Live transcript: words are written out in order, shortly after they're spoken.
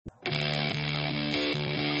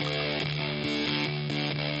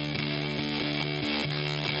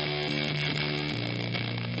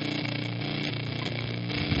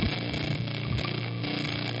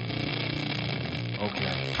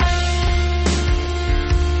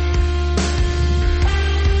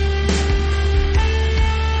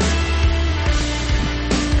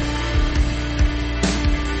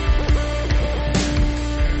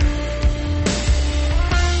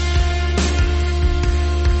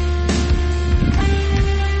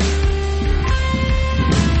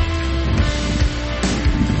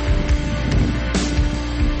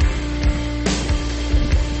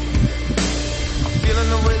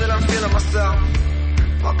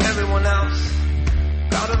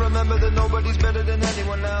remember that nobody's better than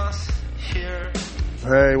anyone else here.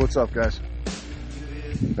 Hey, what's up, guys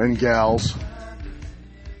and gals?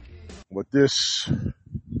 But this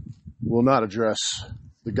will not address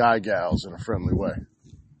the gals in a friendly way.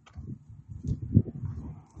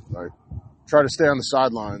 I try to stay on the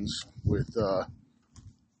sidelines with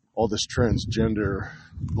all this transgender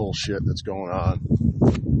bullshit that's going on,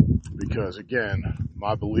 because again,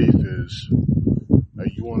 my belief is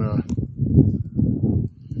that you want to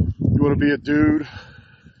be a dude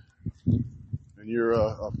and you're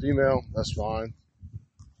a female, that's fine.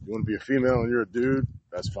 You want to be a female and you're a dude,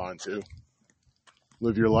 that's fine too.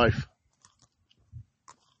 Live your life.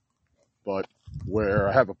 But where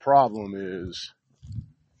I have a problem is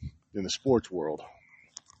in the sports world,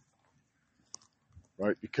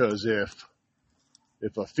 right? Because if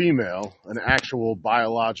a female, an actual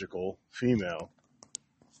biological female,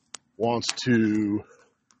 wants to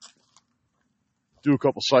do a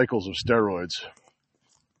couple cycles of steroids,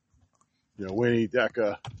 Winnie,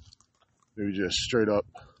 Deca, maybe just straight up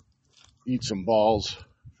eat some balls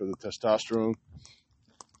for the testosterone,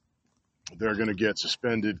 they're going to get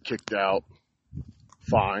suspended, kicked out,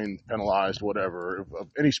 fined, penalized, whatever,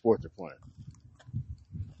 of any sport they're playing.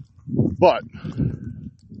 But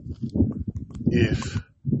if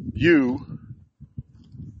you,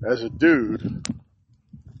 as a dude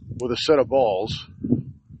with a set of balls,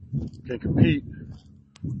 can compete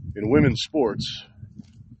in women's sports,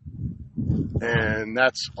 and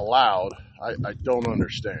that's allowed, I don't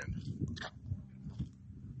understand.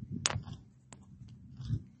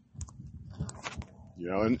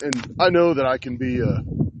 And I know that I can be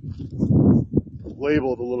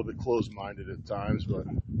labeled a little bit closed-minded at times, but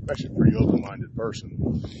I'm actually a pretty open-minded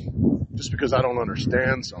person. Just because I don't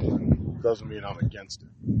understand something doesn't mean I'm against it.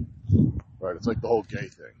 Right? It's like the whole gay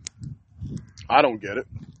thing. I don't get it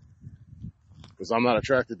because I'm not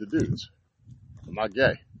attracted to dudes. I'm not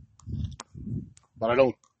gay. But I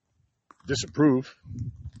don't disapprove.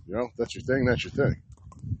 That's your thing, that's your thing.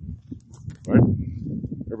 Right?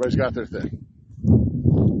 Everybody's got their thing.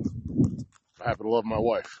 I happen to love my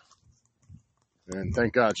wife. And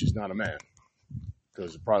thank God she's not a man,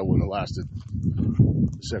 because it probably wouldn't have lasted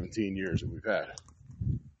the 17 years that we've had.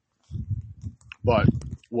 But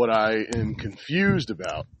what I am confused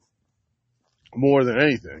about more than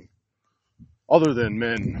anything, other than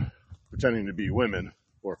men pretending to be women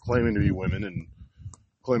or claiming to be women and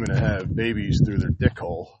claiming to have babies through their dick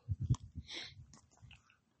hole,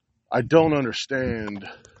 I don't understand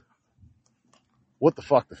what the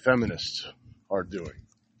fuck the feminists are doing,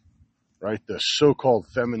 right? The so-called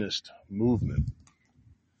feminist movement.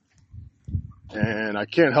 And I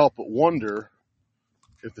can't help but wonder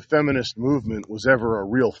if the feminist movement was ever a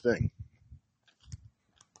real thing,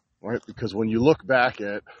 right? Because when you look back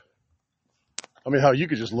at, how you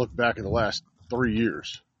could just look back at the last 3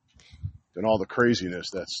 years and all the craziness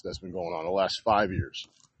that's been going on the last 5 years.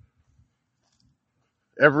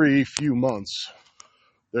 Every few months,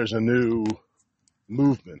 there's a new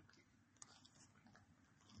movement,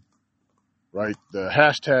 right? The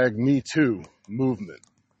hashtag #MeToo movement,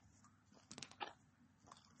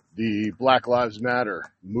 the Black Lives Matter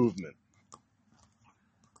movement,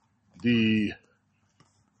 the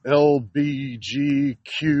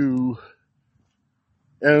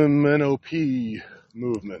LBGQMNOP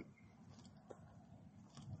movement,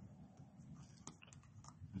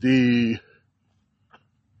 the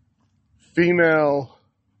female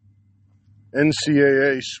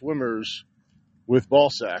NCAA swimmers with ball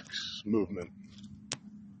sacks movement,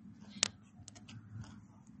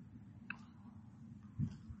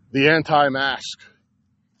 the anti-mask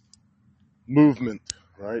movement,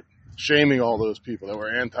 right? Shaming all those people that were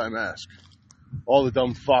anti-mask. All the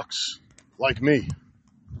dumb fucks like me,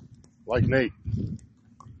 like Nate,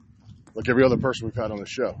 like every other person we've had on the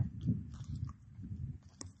show.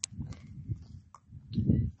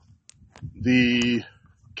 The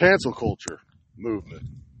cancel culture movement,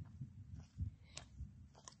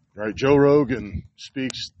 right? Joe Rogan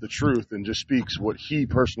speaks the truth and just speaks what he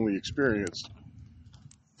personally experienced.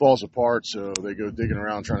 Falls apart, so they go digging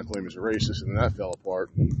around trying to claim he's a racist, and then that fell apart.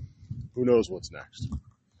 Who knows what's next?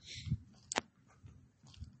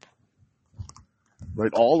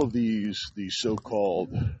 Right? All of these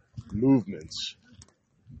so-called movements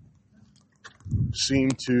seem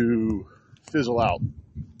to fizzle out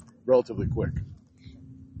relatively quick.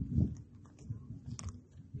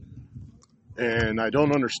 And I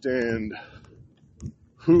don't understand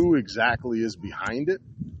who exactly is behind it.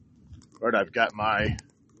 Right? I've got my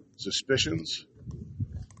suspicions.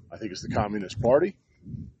 I think it's the Communist Party.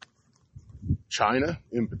 China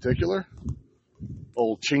in particular.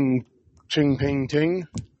 Old Xi Jinping,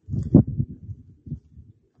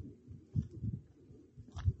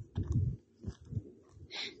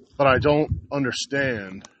 But I don't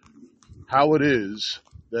understand how it is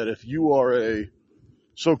that if you are a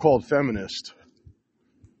so-called feminist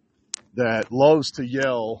that loves to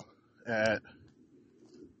yell at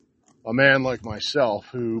a man like myself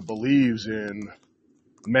who believes in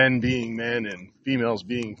men being men and females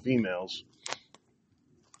being females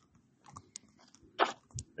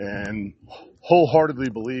and wholeheartedly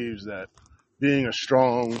believes that being a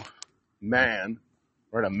strong man,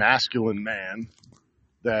 right, a masculine man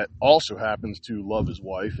that also happens to love his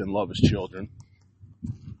wife and love his children,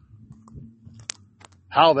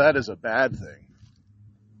 how that is a bad thing,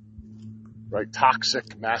 right?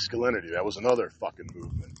 Toxic masculinity, that was another fucking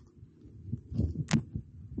movement.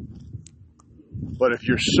 But if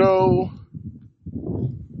you're so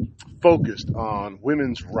focused on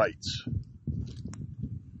women's rights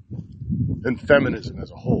and feminism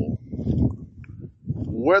as a whole,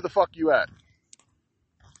 where the fuck you at?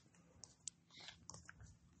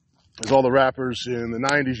 As all the rappers in the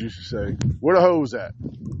 90s used to say, where the hoes at?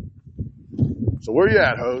 So where you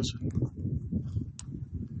at, hoes?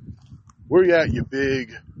 Where you at, you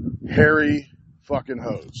big, hairy fucking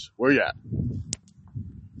hoes? Where you at?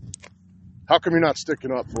 How come you're not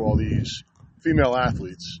sticking up for all these female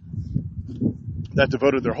athletes that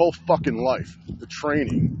devoted their whole fucking life to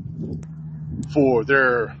training for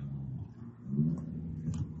their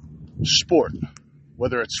sport,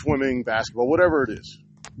 whether it's swimming, basketball, whatever it is?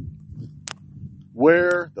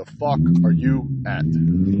 Where the fuck are you at?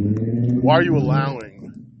 Why are you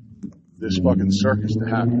allowing this fucking circus to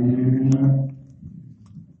happen?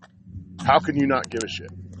 How can you not give a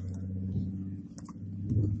shit?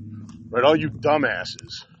 Right, all you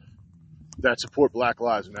dumbasses that support Black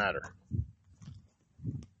Lives Matter.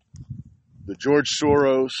 The George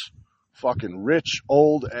Soros fucking rich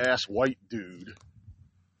old ass white dude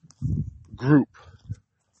group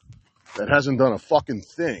that hasn't done a fucking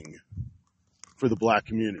thing for the black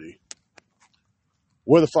community.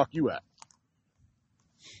 Where the fuck you at?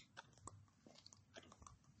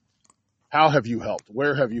 How have you helped?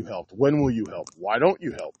 Where have you helped? When will you help? Why don't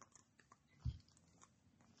you help?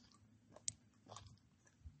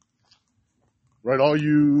 Right, all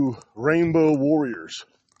you rainbow warriors.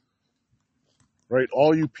 Right,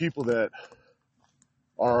 all you people that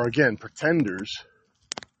are, again, pretenders.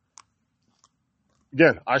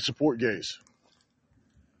 Again, I support gays.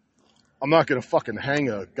 I'm not going to fucking hang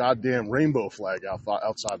a goddamn rainbow flag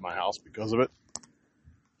outside my house because of it.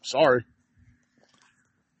 Sorry.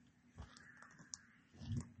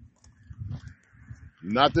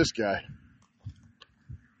 Not this guy.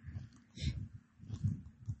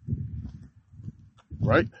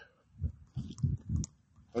 Right?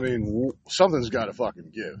 I mean, something's got to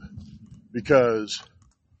fucking give. Because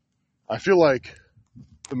I feel like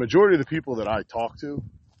the majority of the people that I talk to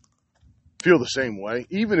feel the same way,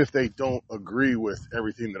 even if they don't agree with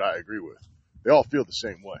everything that I agree with. They all feel the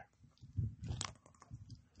same way.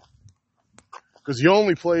 Because the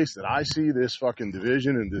only place that I see this fucking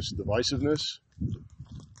division and this divisiveness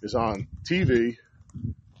is on TV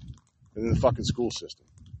and in the fucking school system.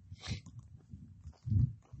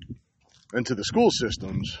 And to the school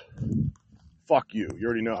systems, fuck you. You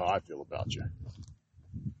already know how I feel about you.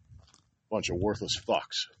 Bunch of worthless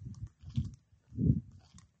fucks.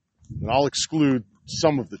 And I'll exclude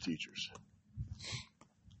some of the teachers.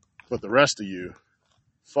 But the rest of you,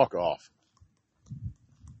 fuck off.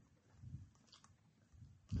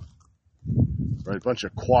 Right? A bunch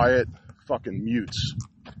of quiet fucking mutes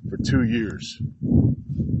for 2 years.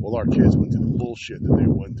 While our kids went through the bullshit that they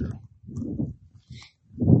went through.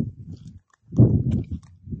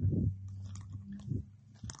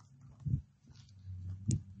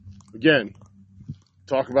 Again,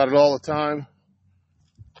 talk about it all the time.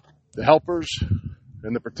 The helpers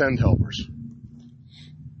and the pretend helpers.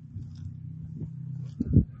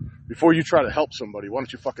 Before you try to help somebody, why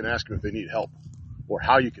don't you fucking ask them if they need help or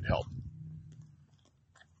how you can help?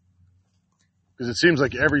 Because it seems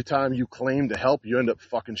like every time you claim to help, you end up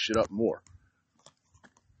fucking shit up more.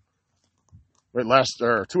 Right,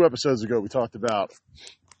 2 episodes ago, we talked about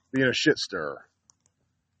being a shit stirrer.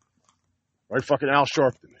 Right, fucking Al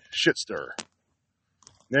Sharpton, shit stirrer.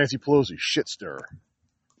 Nancy Pelosi, shit stirrer.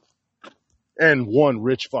 And one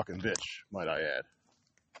rich fucking bitch, might I add.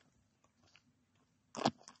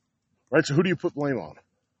 Right, so who do you put blame on?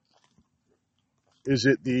 Is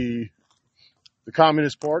it the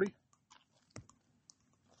Communist Party?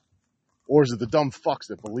 Or is it the dumb fucks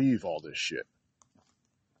that believe all this shit?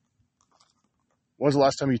 When's the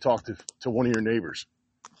last time you talked to one of your neighbors?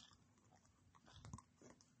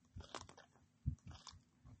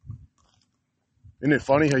 Isn't it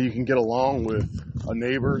funny how you can get along with a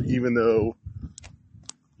neighbor even though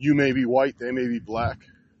you may be white, they may be black?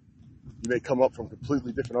 You may come up from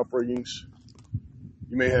completely different upbringings.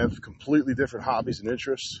 You may have completely different hobbies and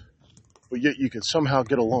interests, but yet you can somehow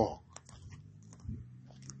get along.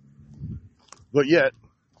 But yet,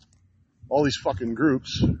 all these fucking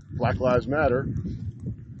groups, Black Lives Matter,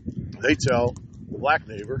 they tell the black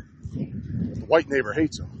neighbor that the white neighbor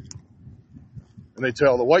hates them. And they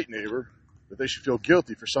tell the white neighbor that they should feel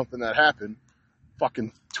guilty for something that happened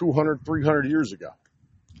fucking 200, 300 years ago.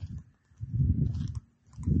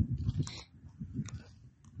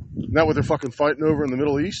 Isn't that what they're fucking fighting over in the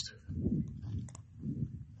Middle East?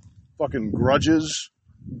 Fucking grudges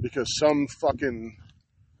because some fucking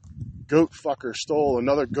goat fucker stole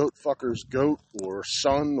another goat fucker's goat or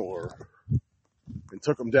son and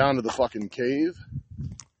took them down to the fucking cave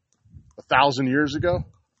 1,000 years ago.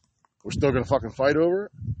 We're still gonna fucking fight over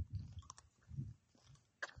it?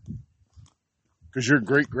 Because your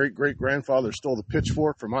great-great-great-grandfather stole the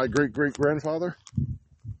pitchfork from my great-great-grandfather?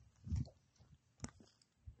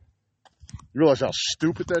 You realize how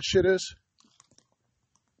stupid that shit is?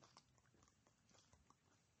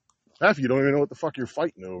 Half of you don't even know what the fuck you're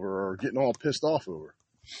fighting over or getting all pissed off over.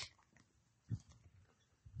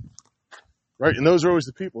 Right? And those are always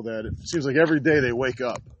the people that it seems like every day they wake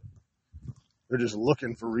up, they're just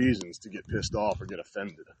looking for reasons to get pissed off or get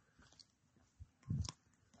offended.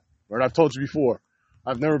 Right? I've told you before,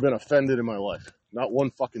 I've never been offended in my life. Not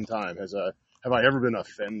one fucking time have I ever been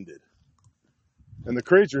offended. And the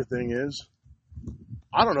crazier thing is,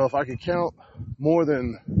 I don't know if I could count more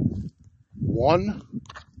than 1,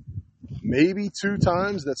 maybe 2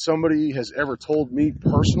 times that somebody has ever told me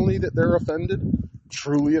personally that they're offended,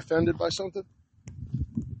 truly offended by something.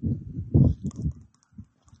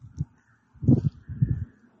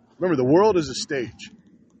 Remember, the world is a stage,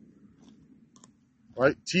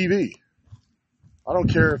 right? TV. I don't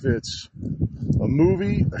care if it's a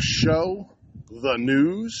movie, a show, the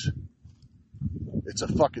news. It's a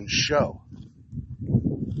fucking show.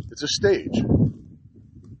 It's a stage.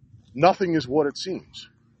 Nothing is what it seems.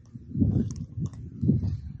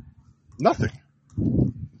 Nothing.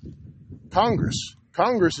 Congress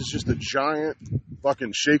is just a giant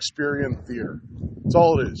fucking Shakespearean theater. That's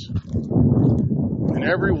all it is. And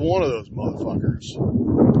every one of those motherfuckers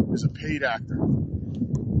is a paid actor.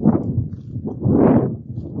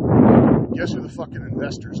 Guess who the fucking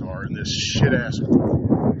investors are in this shit-ass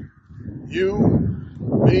movie? You,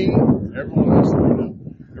 me, everyone else that we know.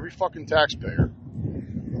 Every fucking taxpayer.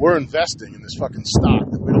 We're investing in this fucking stock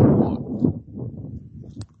that we don't want.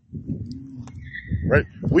 Right?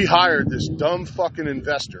 We hired this dumb fucking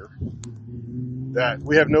investor that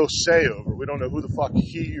we have no say over. We don't know who the fuck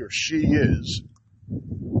he or she is.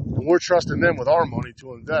 And we're trusting them with our money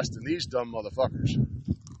to invest in these dumb motherfuckers.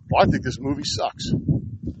 Well, I think this movie sucks.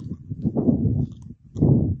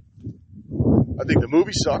 I think the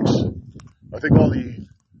movie sucks. I think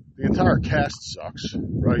the entire cast sucks,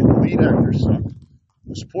 right? The lead actors suck.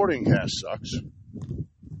 The supporting cast sucks. I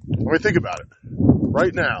mean, think about it.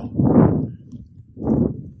 Right now,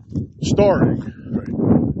 starring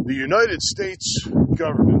the United States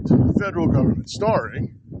government, federal government,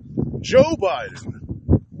 starring Joe Biden,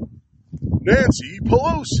 Nancy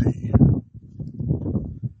Pelosi,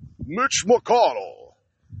 Mitch McConnell.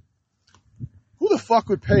 Who the fuck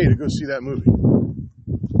would pay to go see that movie?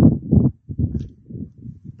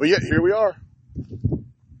 But yet, here we are,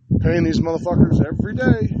 paying these motherfuckers every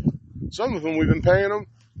day. Some of them we've been paying them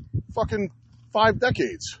fucking 5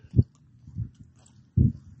 decades.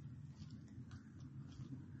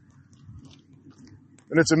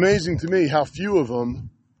 And it's amazing to me how few of them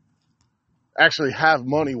actually have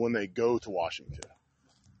money when they go to Washington.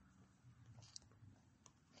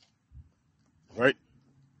 Right?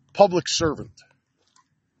 Public servant.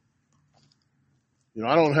 You know,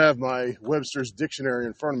 I don't have my Webster's dictionary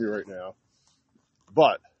in front of me right now,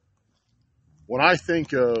 but when I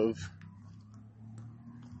think of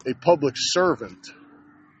a public servant,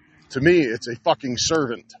 to me, it's a fucking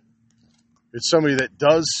servant. It's somebody that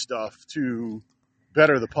does stuff to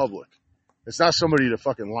better the public. It's not somebody to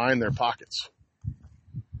fucking line their pockets.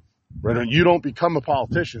 Right? You don't become a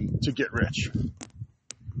politician to get rich.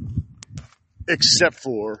 Except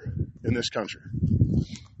for in this country.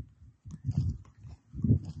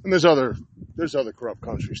 And there's other corrupt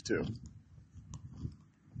countries too.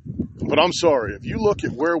 But I'm sorry, if you look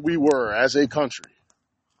at where we were as a country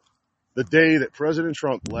the day that President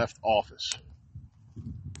Trump left office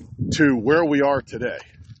to where we are today,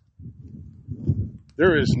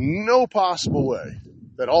 there is no possible way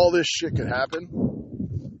that all this shit could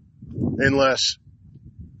happen unless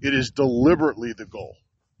It is deliberately the goal.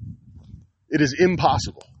 It is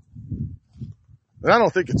impossible. And I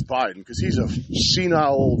don't think it's Biden, because he's a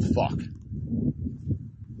senile old fuck. And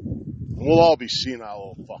we'll all be senile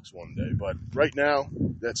old fucks one day, but right now,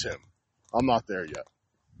 that's him. I'm not there yet.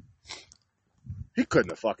 He couldn't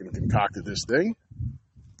have fucking concocted this thing.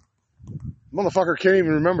 Motherfucker can't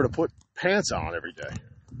even remember to put pants on every day.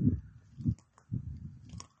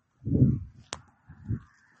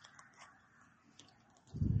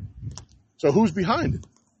 So who's behind it?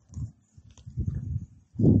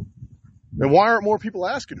 And why aren't more people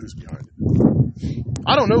asking who's behind it?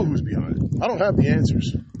 I don't know who's behind it. I don't have the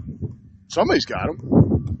answers. Somebody's got them.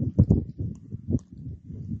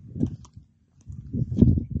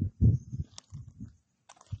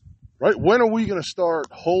 Right? When are we going to start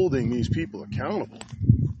holding these people accountable?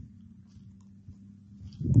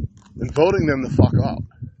 And voting them the fuck up?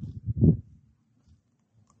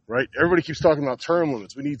 Right? Everybody keeps talking about term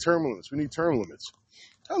limits. We need term limits. We need term limits.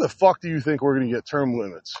 How the fuck do you think we're going to get term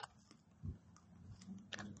limits?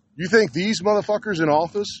 You think these motherfuckers in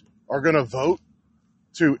office are going to vote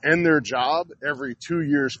to end their job every 2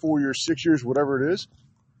 years, 4 years, 6 years, whatever it is?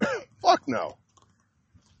 Fuck no.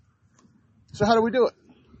 So how do we do it?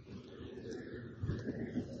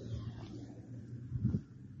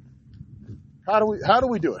 How do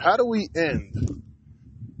we do it? How do we end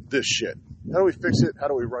this shit? How do we fix it? How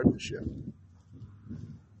do we right the shit?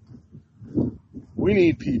 We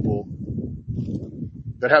need people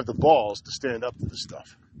that have the balls to stand up to this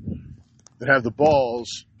stuff. That have the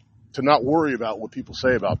balls to not worry about what people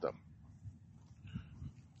say about them.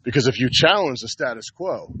 Because if you challenge the status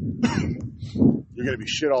quo, you're going to be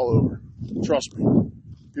shit all over. Trust me.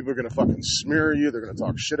 People are going to fucking smear you. They're going to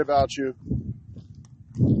talk shit about you.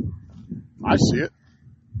 I see it.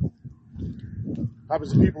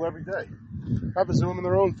 Happens to people every day. Happens to them in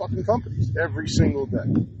their own fucking companies every single day.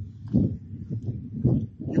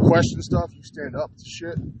 You question stuff, you stand up to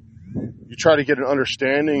shit, you try to get an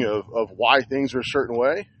understanding of why things are a certain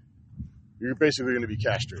way, you're basically going to be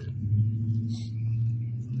castrated.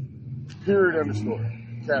 Period, end of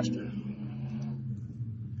story. Castrated.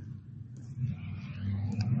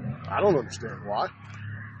 I don't understand why.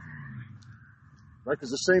 Right?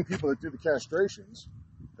 Because the same people that do the castrations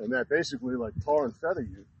and that basically like tar and feather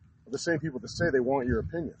you are the same people that say they want your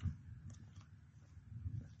opinion.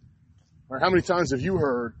 Right? How many times have you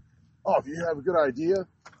heard, oh, if you have a good idea,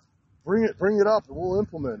 bring it up and we'll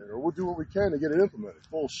implement it, or we'll do what we can to get it implemented?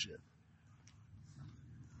 Bullshit.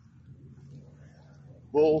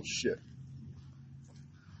 Bullshit.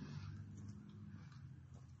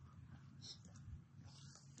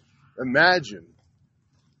 Imagine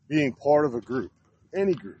being part of a group,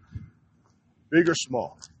 any group, big or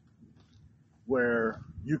small, where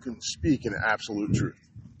you can speak in absolute truth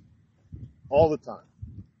all the time.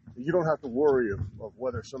 You don't have to worry of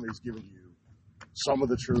whether somebody's giving you some of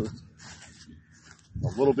the truth, a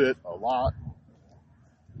little bit, a lot.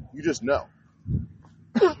 You just know.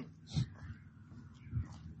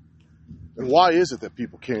 And why is it that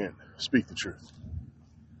people can't speak the truth?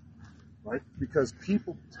 Right? Because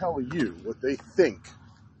people tell you what they think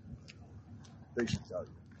they should tell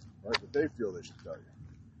you. Right? What they feel they should tell you.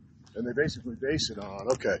 And they basically base it on,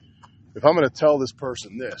 okay, if I'm going to tell this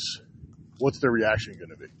person this, what's their reaction going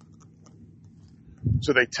to be?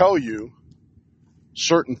 So they tell you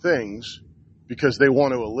certain things because they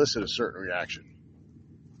want to elicit a certain reaction.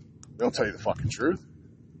 They don't tell you the fucking truth.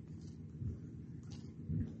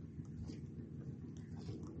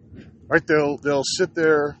 Right? They'll sit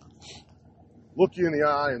there, look you in the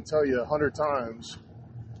eye and tell you 100 times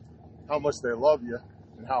how much they love you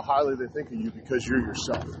and how highly they think of you because you're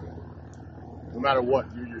yourself. No matter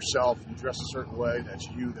what, you're yourself, you dress a certain way, that's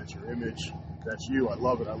you, that's your image, that's you, I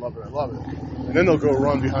love it, I love it, I love it. And then they'll go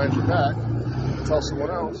run behind your back and tell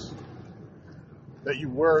someone else that you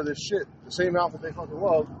wear this shit, the same outfit they fucking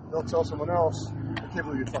love, they'll tell someone else, I can't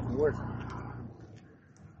believe you fucking wear it.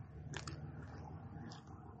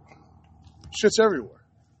 Shit's everywhere.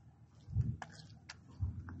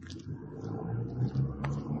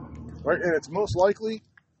 Right? And it's most likely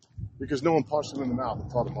because no one punched them in the mouth and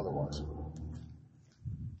taught them otherwise.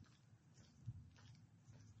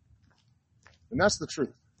 And that's the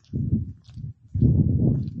truth.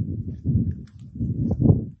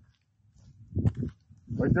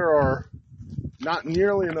 Right? There are not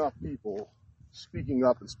nearly enough people speaking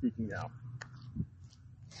up and speaking out.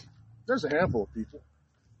 There's a handful of people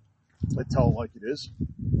that tell it like it is.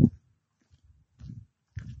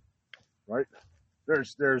 Right?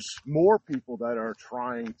 There's more people that are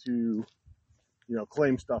trying to,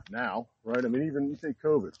 claim stuff now, right? I mean, even you take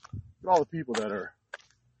COVID, look at all the people that are,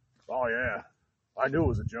 oh yeah, I knew it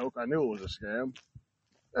was a joke. I knew it was a scam.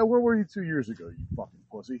 And where were you 2 years ago, you fucking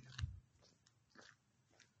pussy?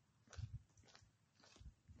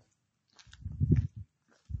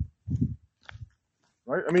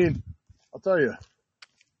 Right? I mean, I'll tell you,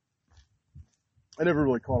 I never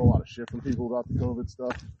really caught a lot of shit from people about the COVID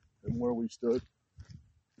stuff and where we stood.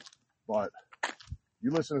 But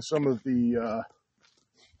you listen to some of the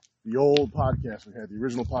old podcasts we had, the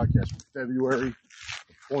original podcast from February of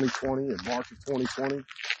 2020 and March of 2020.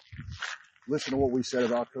 Listen to what we said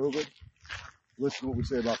about COVID. Listen to what we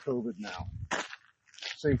say about COVID now.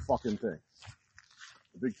 Same fucking thing.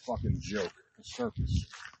 A big fucking joke. A circus.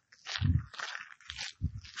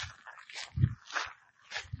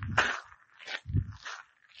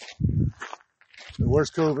 And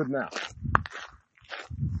where's COVID now?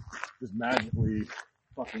 Just magically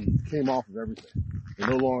fucking came off of everything. They're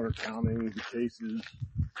no longer counting the cases.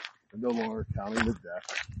 They're no longer counting the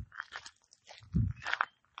deaths.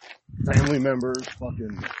 Family members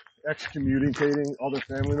fucking excommunicating other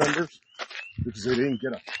family members because they didn't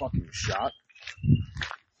get a fucking shot.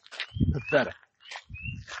 Pathetic.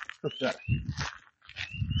 Pathetic.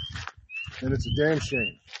 And it's a damn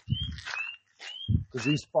shame. Because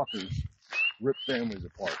these fuckers rip families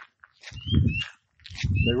apart.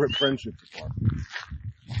 They rip friendships apart.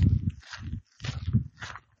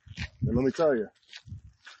 And let me tell you,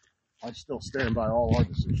 I still stand by all our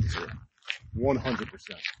decisions here.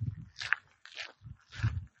 100%.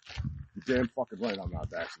 You're damn fucking right I'm not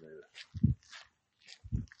vaccinated.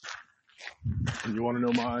 And you want to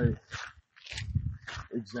know my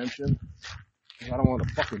exemption? Because I don't want a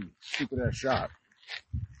fucking stupid ass shot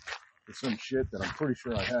for some shit that I'm pretty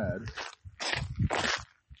sure I had.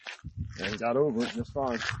 And got over it just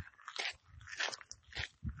fine.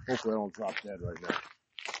 Hopefully I don't drop dead right now.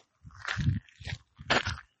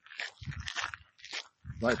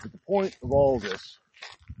 Right, but the point of all this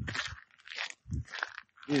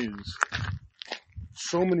is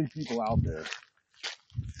so many people out there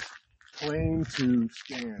claim to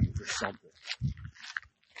stand for something.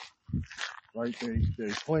 Right?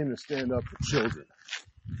 They claim to stand up for children.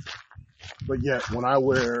 But yet, when I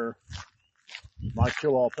wear my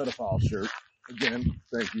Kill All Pedophile shirt, again,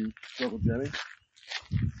 thank you, Struggle Jenny.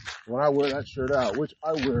 When I wear that shirt out, which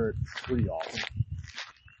I wear it pretty often,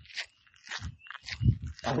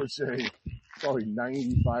 I would say probably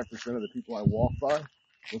 95% of the people I walk by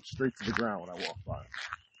look straight to the ground when I walk by.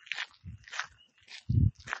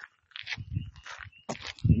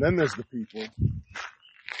 And then there's the people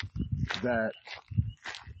that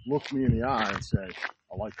look me in the eye and say,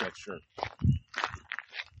 I like that shirt.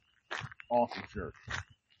 Awesome shirt.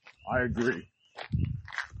 I agree.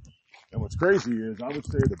 And what's crazy is I would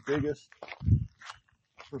say the biggest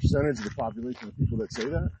percentage of the population of people that say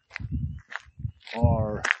that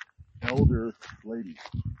are elder ladies.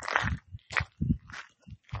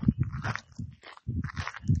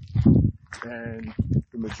 And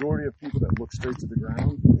the majority of people that look straight to the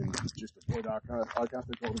ground and just avoid eye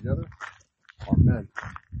contact altogether are men.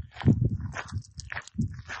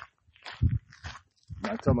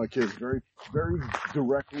 And I tell my kids very, very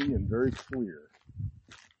directly and very clear,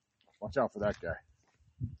 watch out for that guy.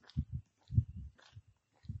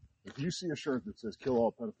 If you see a shirt that says kill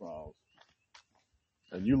all pedophiles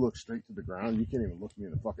and you look straight to the ground, you can't even look me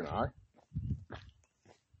in the fucking eye,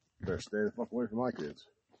 you better stay the fuck away from my kids.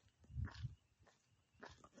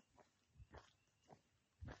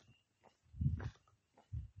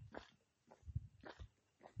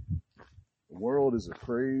 The world is a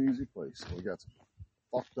crazy place. We got some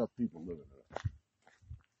fucked up people living in it.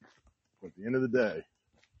 But at the end of the day,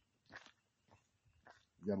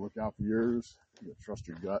 you gotta look out for yours. You gotta trust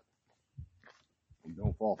your gut. And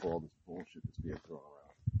don't fall for all this bullshit that's being thrown around.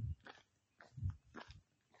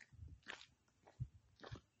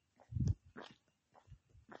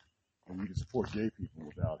 And you can support gay people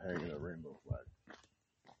without hanging a rainbow flag.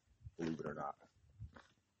 Believe it or not.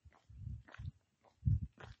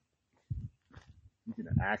 You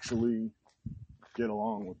can actually get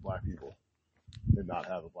along with black people and not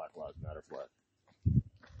have a Black Lives Matter flag.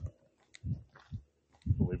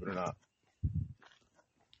 Believe it or not.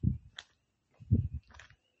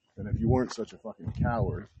 And if you weren't such a fucking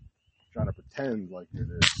coward trying to pretend like you're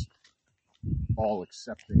this all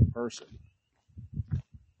accepting person,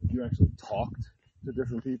 if you actually talked to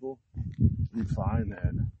different people, you'd find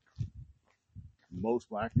that most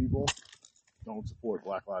black people don't support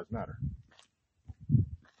Black Lives Matter.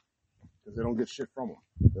 Because they don't get shit from them.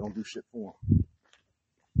 They don't do shit for them.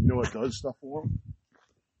 You know what does stuff for them?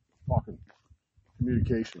 Talking.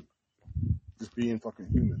 Communication. Just being fucking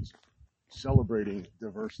humans. Celebrating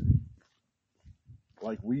diversity.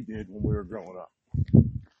 Like we did when we were growing up.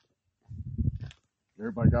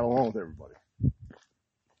 Everybody got along with everybody.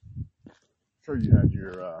 Sure, you had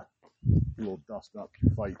your little dust up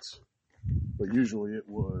fights, but usually it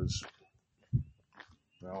was,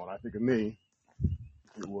 well, when I think of me,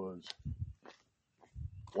 it was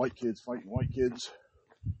white kids fighting white kids.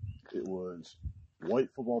 It was white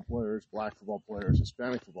football players, black football players,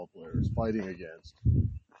 Hispanic football players fighting against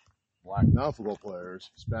black non-football players,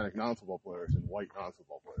 Hispanic non-football players, and white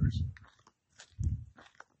non-football players.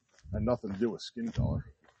 Had nothing to do with skin color.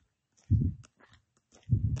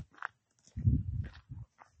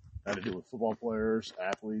 Had to do with football players,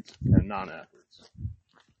 athletes, and non-athletes.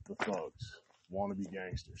 The thugs, wannabe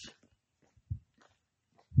gangsters.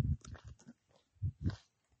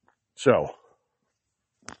 So,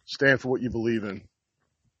 stand for what you believe in.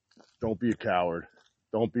 Don't be a coward.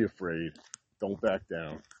 Don't be afraid. Don't back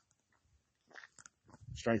down.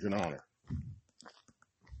 Strength and honor.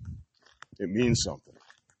 It means something.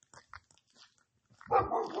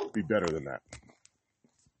 Be better than that.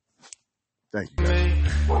 Thank you, guys.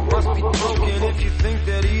 Must be joking if you think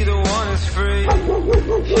that either one is free.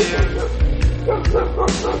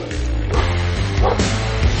 Yeah.